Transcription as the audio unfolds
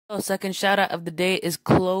Second shout out of the day is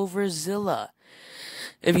Cloverzilla.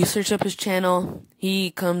 If you search up his channel,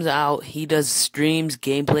 he comes out, he does streams,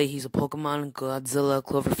 gameplay, he's a Pokemon Godzilla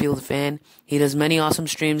Cloverfield fan. He does many awesome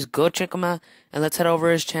streams. Go check him out and let's head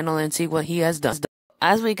over his channel and see what he has done.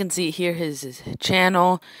 As we can see here, his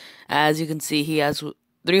channel, as you can see, he has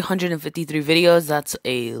 353 videos. That's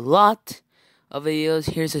a lot of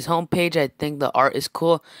videos. Here's his homepage. I think the art is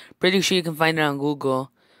cool. Pretty sure you can find it on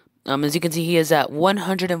Google. As you can see, he is at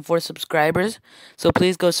 104 subscribers, so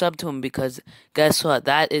please go sub to him because guess what?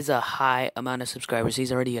 That is a high amount of subscribers.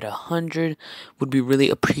 He's already at 100. Would be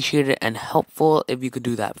really appreciated and helpful if you could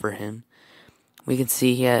do that for him. We can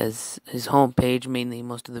see he has his homepage, mainly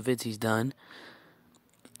most of the vids he's done.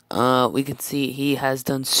 We can see he has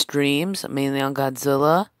done streams, mainly on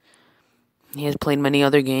Godzilla. He has played many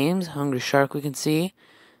other games. Hungry Shark, we can see.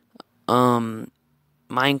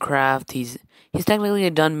 Minecraft, he's technically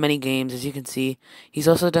done many games, as you can see. He's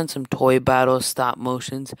also done some toy battles, stop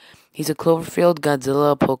motions. He's a Cloverfield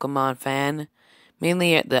Godzilla Pokemon fan,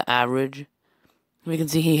 mainly at the average. We can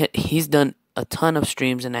see he's done a ton of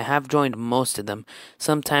streams, and I have joined most of them.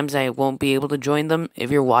 Sometimes I won't be able to join them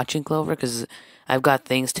if you're watching Clover, because I've got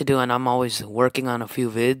things to do, and I'm always working on a few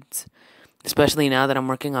vids, especially now that I'm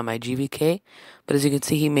working on my GVK. But as you can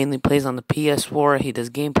see, he mainly plays on the PS4. He does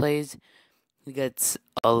gameplays. He gets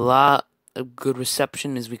a lot of good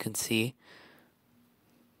reception, as we can see.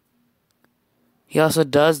 He also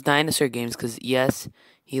does dinosaur games because, yes,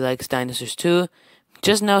 he likes dinosaurs too.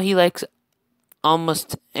 Just know he likes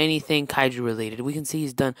almost anything kaiju related. We can see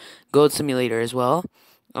he's done Goat Simulator as well.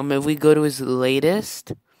 If we go to his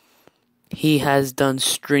latest, he has done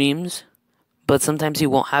streams, but sometimes he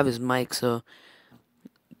won't have his mic, so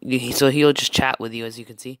he'll just chat with you, as you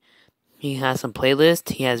can see. He has some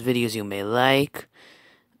playlists. He has videos you may like.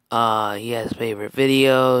 He has favorite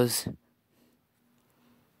videos.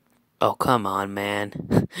 Oh, come on,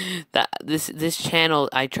 man. This channel,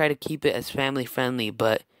 I try to keep it as family friendly,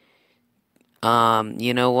 but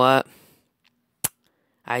you know what?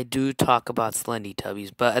 I do talk about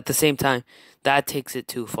Slendytubbies, but at the same time, that takes it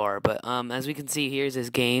too far. But as we can see, here's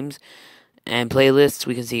his games and playlists.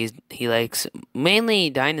 We can see he likes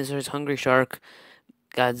mainly dinosaurs, Hungry Shark,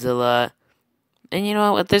 Godzilla. And you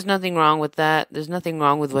know what? There's nothing wrong with that. There's nothing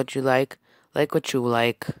wrong with what you like. Like what you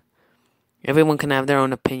like. Everyone can have their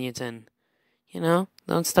own opinions and, their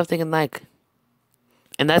own stuff they can like.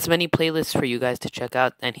 And that's many playlists for you guys to check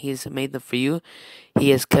out. And he's made them for you. He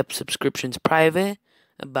has kept subscriptions private.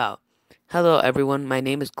 Hello everyone, my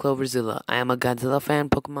name is Cloverzilla. I am a Godzilla fan,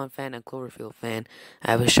 Pokemon fan, and Cloverfield fan.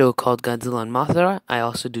 I have a show called Godzilla and Mothra. I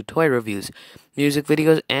also do toy reviews, music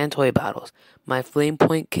videos, and toy battles. My Flame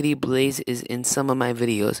Point Kitty Blaze is in some of my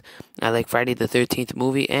videos. I like Friday the 13th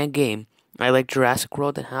movie and game. I like Jurassic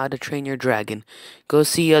World and How to Train Your Dragon. Go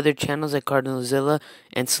see other channels like Cardinalzilla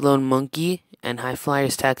and Sloan Monkey and High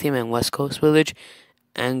Flyers Tag Team and West Coast Village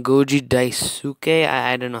and Goji Daisuke.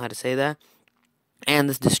 I don't know how to say that. And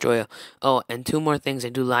this Destroyer. Oh, and two more things. I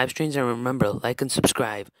do live streams, and remember, like and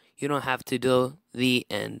subscribe. You don't have to do the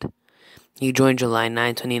end. He joined July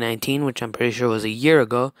 9, 2019, which I'm pretty sure was a year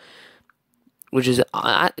ago. Which is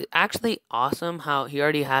actually awesome how he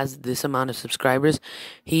already has this amount of subscribers.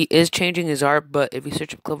 He is changing his art, but if you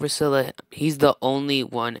search up Cloverzilla, he's the only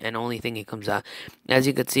one and only thing he comes out. As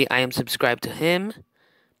you can see, I am subscribed to him.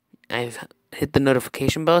 I've hit the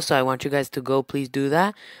notification bell, so I want you guys to go please do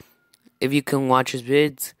that. If you can watch his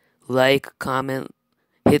vids, like, comment,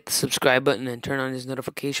 hit the subscribe button, and turn on his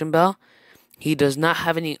notification bell. He does not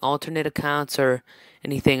have any alternate accounts or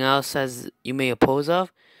anything else as you may oppose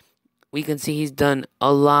of. We can see he's done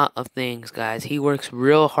a lot of things, guys. He works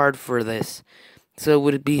real hard for this. So it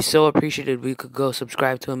would be so appreciated if we could go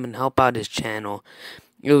subscribe to him and help out his channel.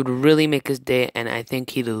 It would really make his day, and I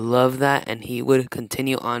think he'd love that, and he would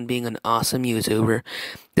continue on being an awesome YouTuber.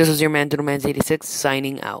 This was your man, DoodleMans86,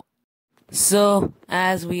 signing out. So,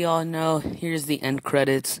 as we all know, here's the end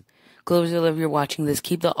credits. Cloverzilla, if you're watching this,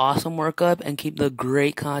 keep the awesome work up and keep the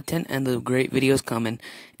great content and the great videos coming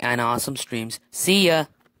and awesome streams. See ya!